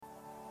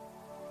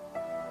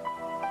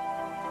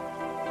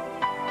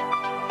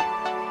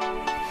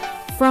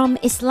From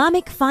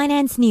Islamic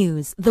Finance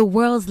News, the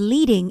world's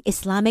leading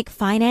Islamic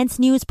finance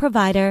news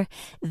provider,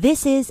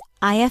 this is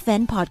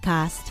IFN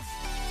Podcast.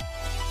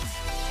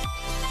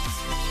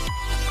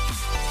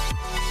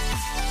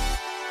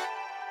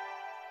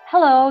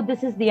 Hello,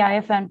 this is the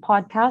IFN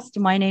Podcast.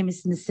 My name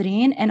is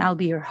Nasreen and I'll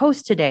be your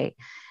host today.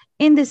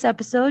 In this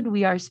episode,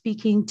 we are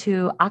speaking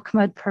to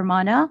Ahmad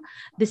Permana,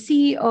 the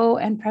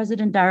CEO and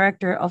President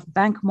Director of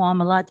Bank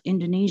Muamalat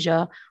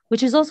Indonesia,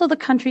 which is also the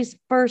country's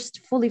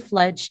first fully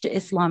fledged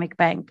Islamic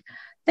bank.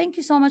 Thank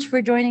you so much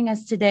for joining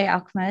us today,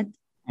 Ahmad.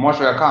 Most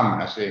welcome,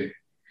 Nasreen.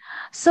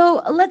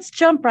 So let's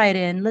jump right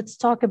in. Let's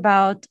talk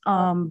about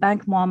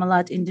Bank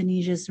Muamalat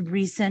Indonesia's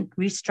recent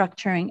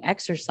restructuring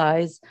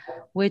exercise,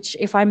 which,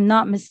 if I'm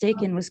not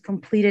mistaken, was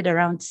completed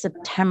around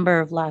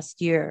September of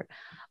last year.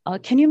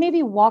 Can you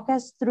maybe walk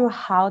us through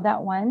how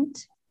that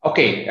went?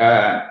 Okay,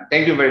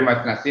 thank you very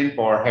much, Nasreen,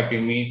 for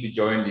having me to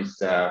join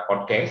this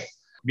podcast.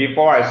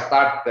 Before I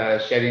start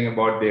sharing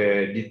about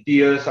the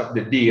details of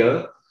the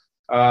deal,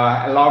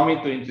 allow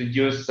me to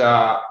introduce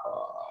the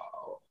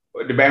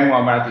Bank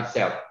Muamalat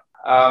itself.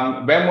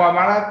 Bank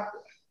Muamalat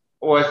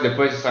was the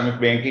first Islamic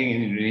banking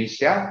in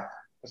Indonesia.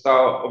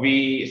 So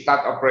we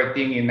start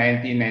operating in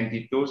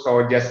 1992.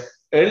 So just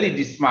early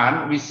this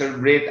month, we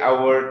celebrate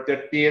our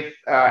 30th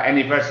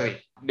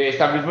anniversary. The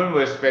establishment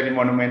was very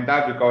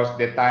monumental because at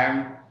the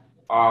time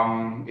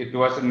it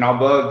was a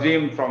noble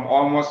dream from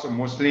almost a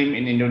Muslim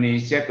in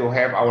Indonesia to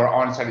have our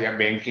own Sharia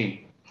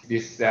banking. The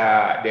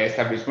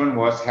establishment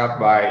was held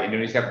by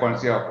Indonesia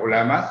Council of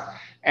Ulamas,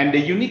 and the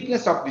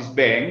uniqueness of this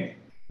bank,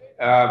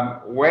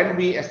 when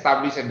we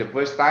established it the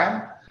first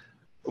time,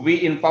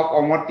 we involved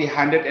almost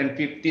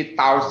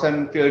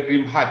 350,000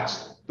 pilgrim Hajj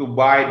to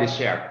buy the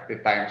share at the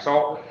time.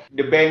 So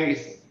the bank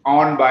is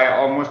owned by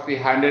almost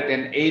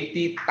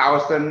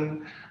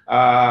 380,000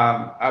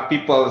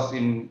 peoples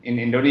in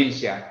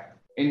Indonesia.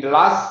 In the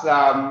last,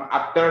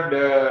 after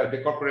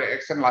the corporate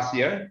action last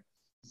year,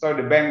 so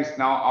the bank is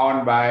now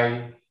owned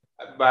by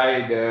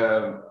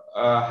the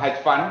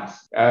Hajj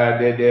funds,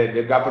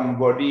 the government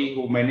body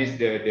who manage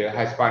the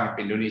Hajj fund of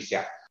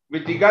Indonesia.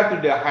 With regard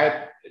to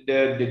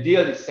the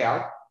deal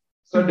itself,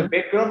 so the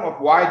background of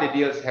why the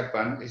deals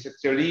happen is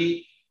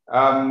actually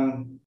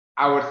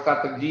our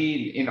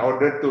strategy in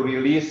order to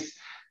release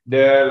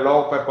the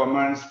low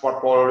performance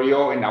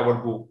portfolio in our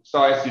book.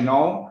 So as you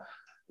know,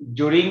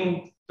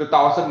 during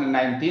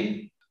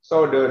 2019,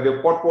 so the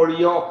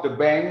portfolio of the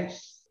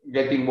banks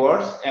getting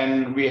worse,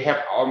 and we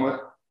have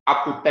almost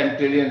up to 10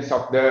 trillions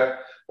of the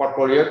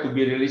portfolio to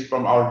be released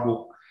from our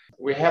book.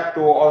 We have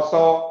to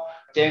also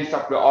change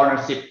of the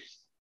ownership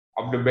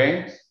of the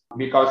banks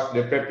because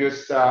the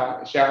previous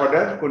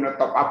shareholder could not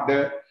top up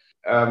the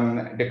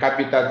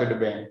capital to the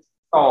bank.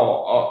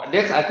 So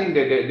that's, I think,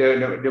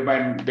 the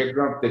main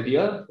background of the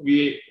deal.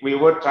 We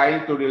were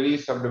trying to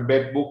release of the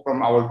bad book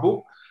from our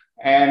book,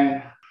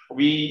 and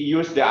we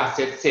use the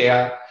asset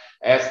sale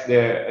as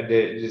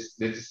the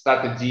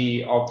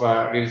strategy of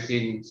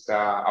releasing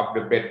of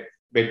the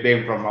bad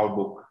bank from our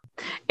book.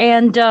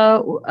 And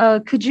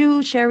could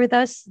you share with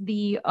us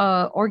the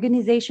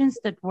organizations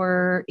that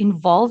were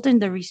involved in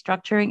the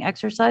restructuring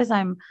exercise?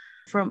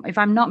 If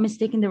I'm not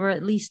mistaken, there were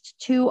at least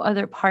 2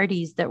 other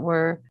parties that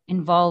were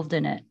involved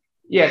in it.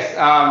 Yes,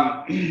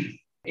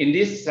 in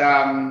this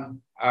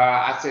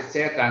asset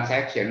sale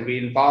transaction, we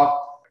involve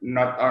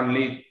not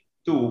only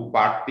 2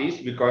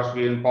 parties because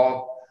we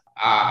involve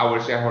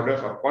our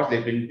shareholders, of course,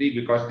 definitely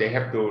because they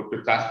have to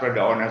transfer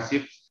the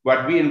ownership.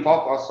 But we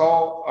involve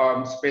also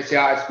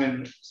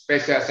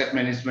special asset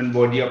management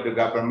body of the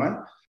government,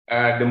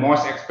 the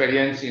most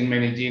experienced in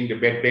managing the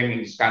bad bank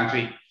in this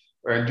country.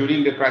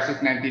 During the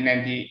crisis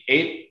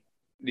 1998,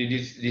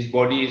 this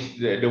body is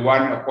the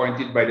one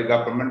appointed by the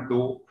government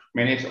to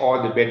manage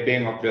all the bad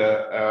bank of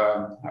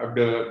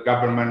the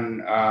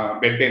government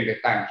bad bank at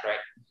times,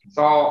 right?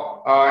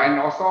 So and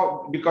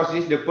also because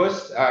this is the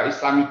first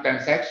Islamic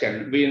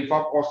transaction, we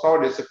involve also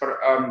the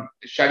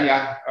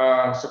Sharia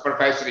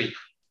supervisory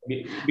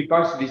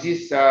because this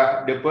is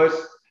the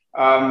first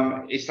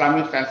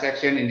Islamic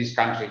transaction in this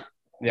country.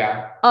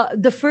 Yeah.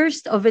 The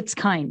first of its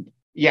kind.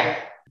 Yeah,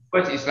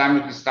 first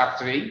Islamic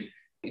restructuring.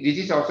 This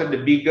is also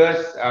the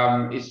biggest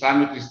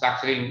Islamic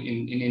restructuring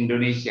in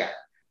Indonesia.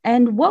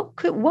 And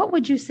what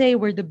would you say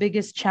were the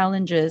biggest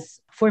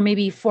challenges for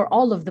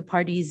all of the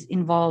parties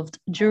involved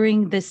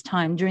during this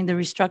time, during the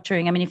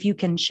restructuring? I mean, if you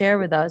can share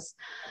with us,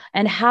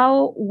 and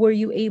how were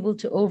you able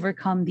to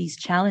overcome these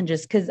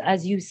challenges? Because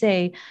as you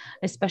say,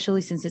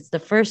 especially since it's the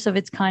first of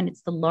its kind,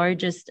 it's the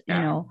largest,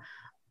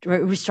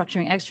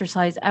 restructuring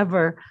exercise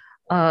ever.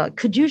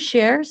 Could you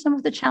share some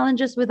of the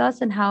challenges with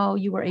us and how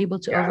you were able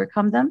to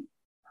overcome them?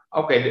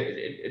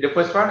 Okay, the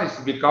first one is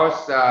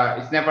because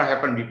it's never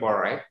happened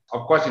before, right?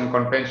 Of course, in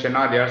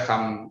conventional, there are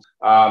some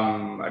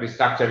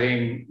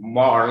restructuring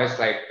more or less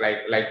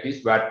like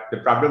this, but the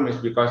problem is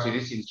because it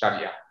is in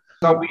Sharia.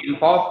 So we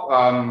involve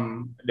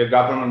the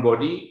government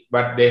body,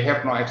 but they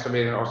have no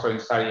experience also in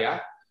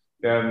Sharia.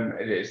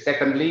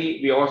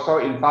 Secondly, we also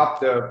involve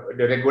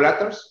the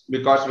regulators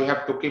because we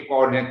have to keep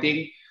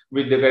coordinating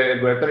with the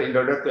regulator in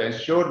order to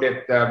ensure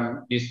that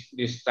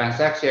this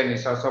transaction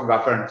is also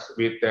governed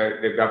with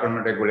the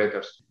government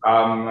regulators,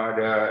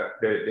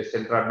 the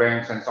central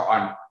banks and so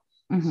on.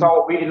 Mm-hmm.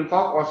 So we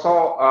involve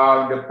also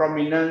the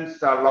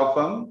prominent law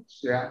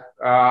firms,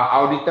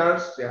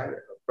 auditors,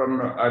 from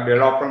the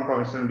law firm, for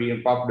instance, we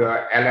involve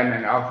the Allen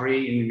and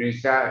Overy in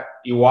Indonesia,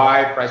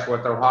 EY,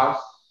 Pricewaterhouse.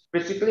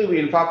 Basically, we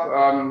involve,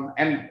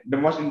 and the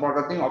most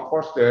important thing, of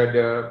course,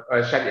 the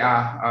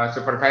Sharia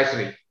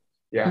supervisory.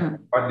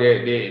 But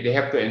they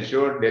have to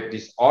ensure that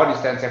all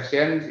these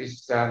transactions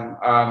is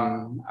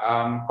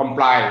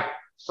comply.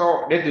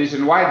 So that's the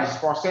reason why this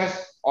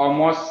process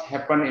almost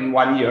happened in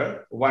 1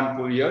 year, 1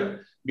 full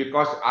year,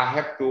 because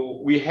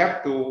we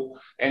have to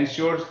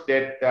ensure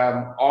that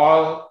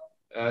all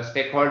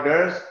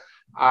stakeholders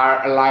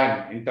are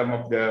aligned in terms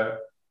of the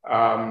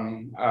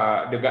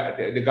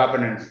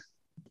governance.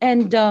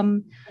 And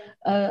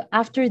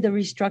after the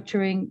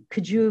restructuring,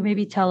 could you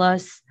maybe tell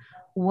us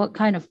what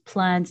kind of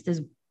plans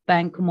does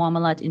Bank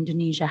Muamalat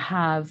Indonesia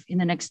have in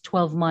the next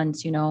 12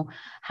 months?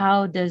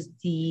 How does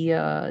the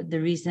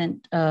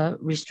recent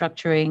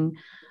restructuring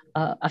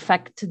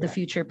affect the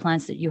future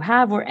plans that you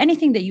have, or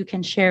anything that you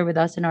can share with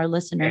us and our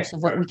listeners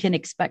of what we can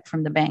expect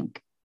from the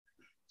bank?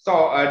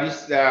 So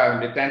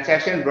the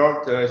transaction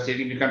brought a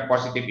significant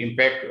positive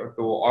impact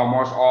to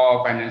almost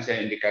all financial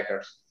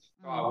indicators.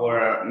 So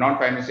our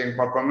non-financial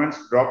performance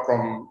dropped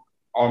from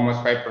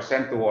almost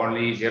 5% to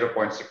only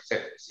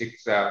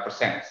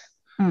 0.66%.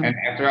 And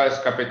as well as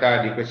capital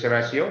adequacy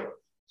ratio.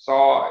 So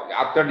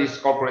after this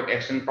corporate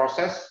action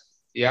process,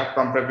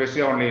 from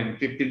previously only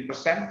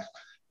 15%,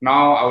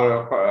 now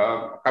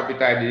our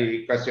capital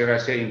adequacy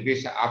ratio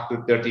increased up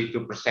to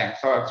 32%.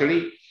 So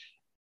actually,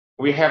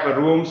 we have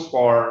rooms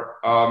for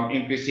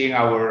increasing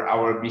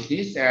our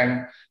business,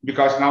 and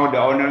because now the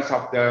owners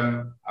of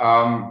the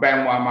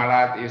Bank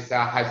Muamalat is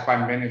a hedge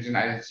fund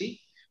management agency,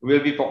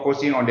 we'll be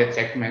focusing on that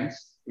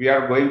segments. We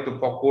are going to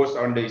focus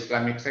on the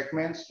Islamic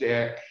segments,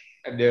 the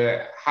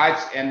Hajj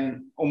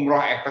and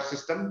Umrah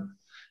ecosystem,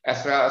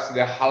 as well as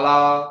the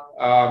Halal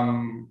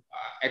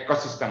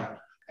ecosystem.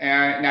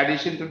 And in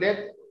addition to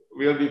that,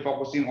 we'll be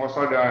focusing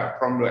also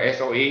from the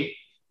SOA,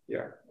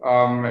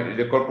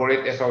 the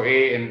corporate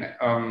SOA, and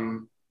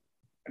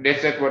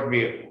that's what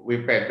we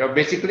plan. So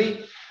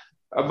basically,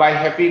 by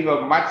having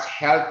a much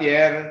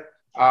healthier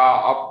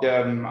of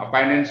the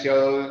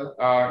financial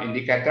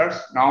indicators,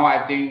 now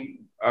I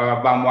think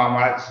Bank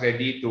Muamalat is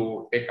ready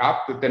to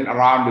turn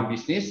around the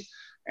business.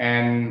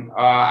 And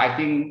I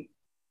think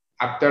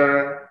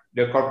after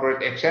the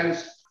corporate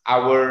actions,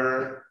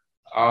 our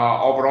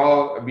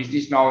overall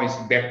business now is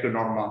back to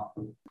normal.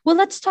 Well,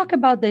 let's talk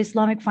about the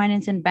Islamic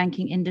finance and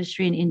banking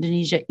industry in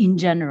Indonesia in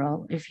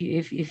general, if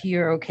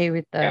you're okay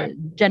with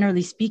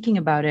generally speaking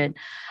about it.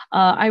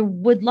 I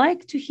would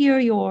like to hear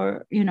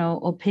your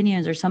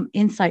opinions or some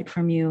insight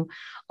from you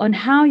on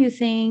how you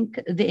think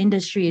the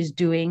industry is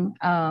doing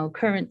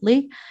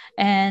currently,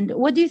 and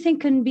what do you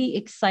think can be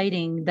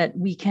exciting that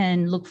we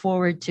can look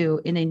forward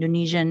to in the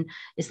Indonesian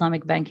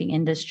Islamic banking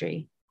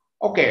industry?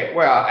 Okay,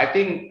 well, I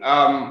think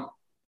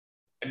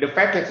the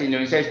fact that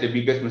Indonesia is the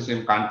biggest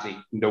Muslim country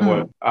in the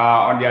world.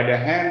 On the other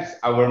hand,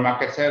 our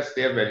market share is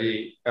still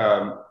very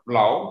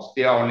low,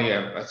 still only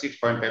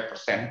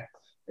 6.5%.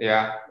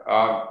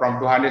 From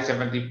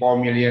 274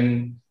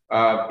 million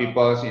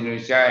people in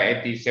Indonesia,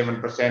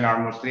 87% are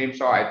Muslim.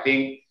 So I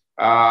think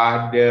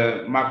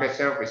the market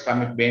share of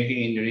Islamic banking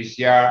in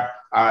Indonesia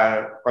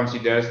are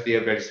considered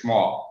still very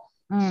small.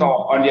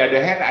 So on the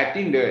other hand, I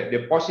think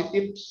the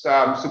positive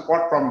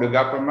support from the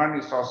government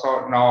is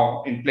also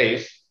now in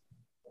place.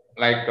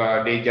 Like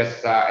they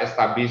just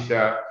established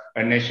a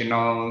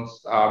national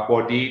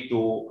body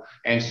to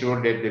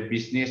ensure that the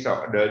business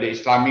of the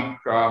Islamic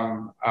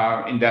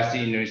industry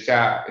in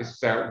Indonesia is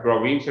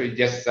growing. So it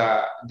just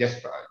 3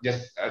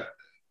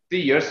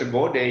 years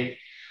ago they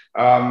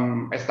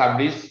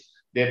established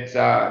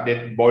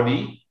that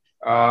body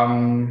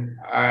and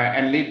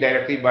led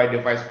directly by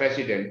the vice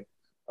president.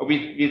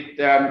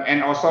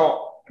 And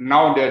also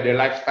now the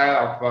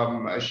lifestyle of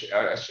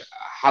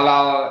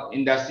halal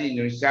industry in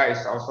Indonesia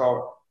is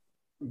also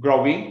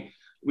growing.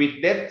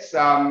 With that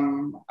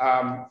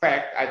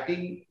fact, I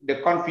think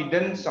the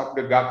confidence of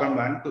the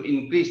government to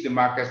increase the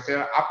market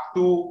share up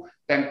to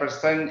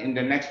 10% in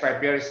the next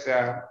 5 years is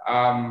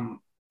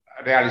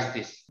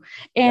realistic.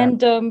 And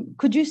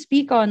could you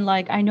speak on,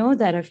 I know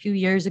that a few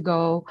years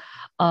ago,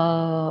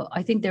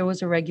 I think there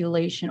was a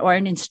regulation or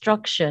an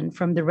instruction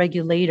from the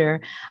regulator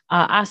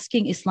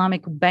asking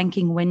Islamic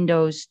banking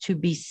windows to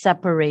be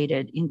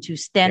separated into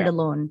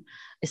standalone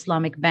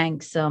Islamic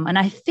banks. And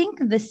I think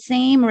the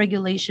same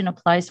regulation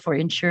applies for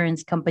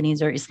insurance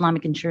companies or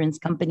Islamic insurance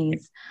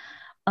companies.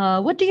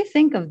 What do you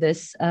think of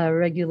this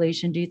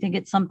regulation? Do you think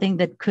it's something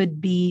that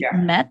could be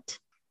met?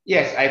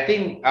 Yes, I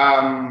think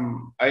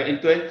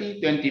in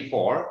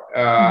 2024,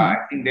 I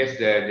think that's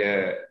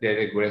the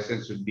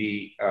regulation should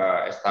be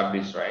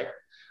established, right?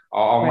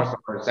 Almost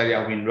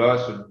Sharia window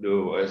should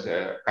do as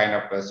a kind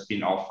of a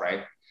spin-off,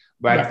 right?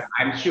 But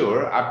I'm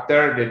sure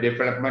after the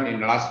development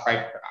in the last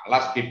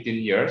 15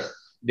 years,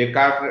 the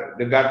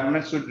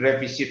government should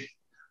revisit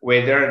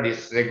whether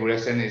this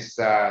regulation is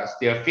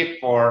still fit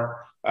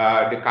for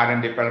the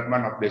current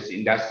development of this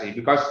industry.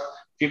 Because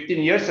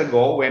 15 years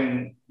ago,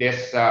 when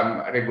this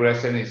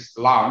regulation is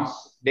launched,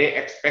 they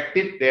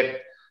expected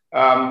that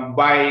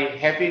by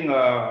having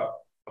a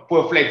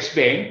full-fledged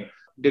bank,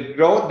 the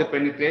growth, the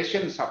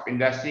penetration of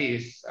industry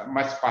is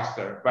much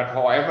faster. But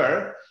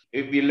however,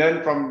 if we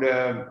learn from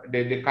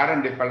the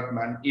current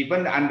development,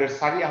 even under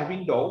Sharia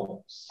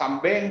window, some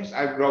banks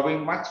are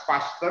growing much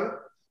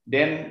faster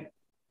than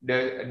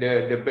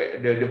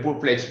the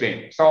full-fledged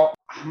bank. So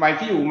my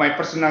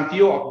personal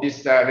view of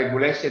this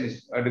regulation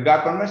is the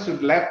government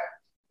should let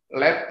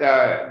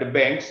the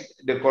banks,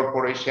 the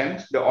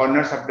corporations, the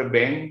owners of the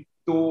bank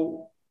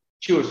to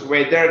choose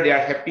whether they are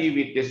happy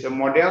with this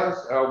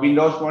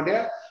Windows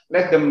model.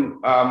 Let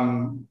them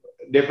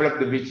develop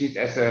the business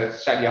as a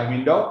Sharia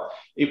window.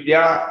 If they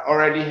are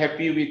already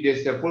happy with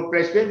this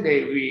full-fledged bank,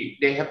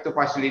 they have to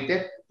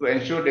facilitate to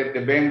ensure that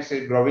the banks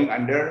are growing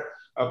under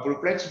a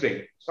full-fledged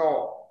bank.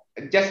 So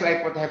just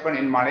like what happened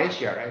in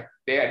Malaysia, right?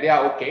 They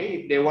are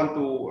okay if they want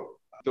to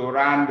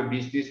run the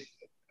business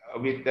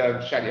with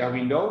the Sharia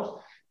windows.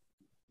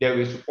 They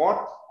will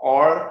support,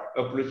 or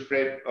a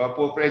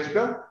full-fledged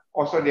bank.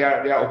 Also, they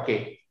are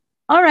okay.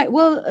 All right.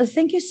 Well,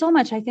 thank you so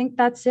much. I think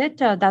that's it.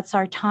 That's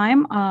our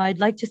time. I'd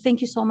like to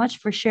thank you so much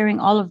for sharing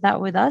all of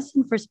that with us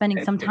and for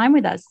spending some time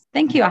with us.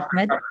 Thank you,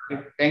 Ahmed.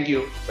 Thank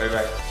you.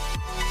 Bye-bye.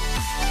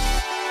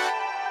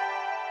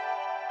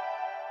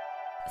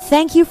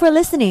 Thank you for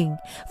listening.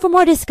 For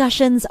more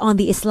discussions on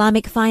the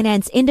Islamic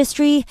finance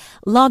industry,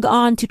 log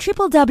on to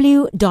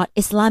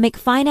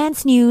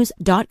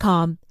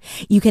www.islamicfinancenews.com.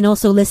 You can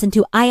also listen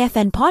to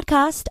IFN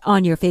Podcast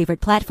on your favorite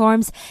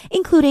platforms,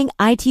 including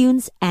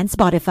iTunes and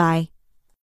Spotify.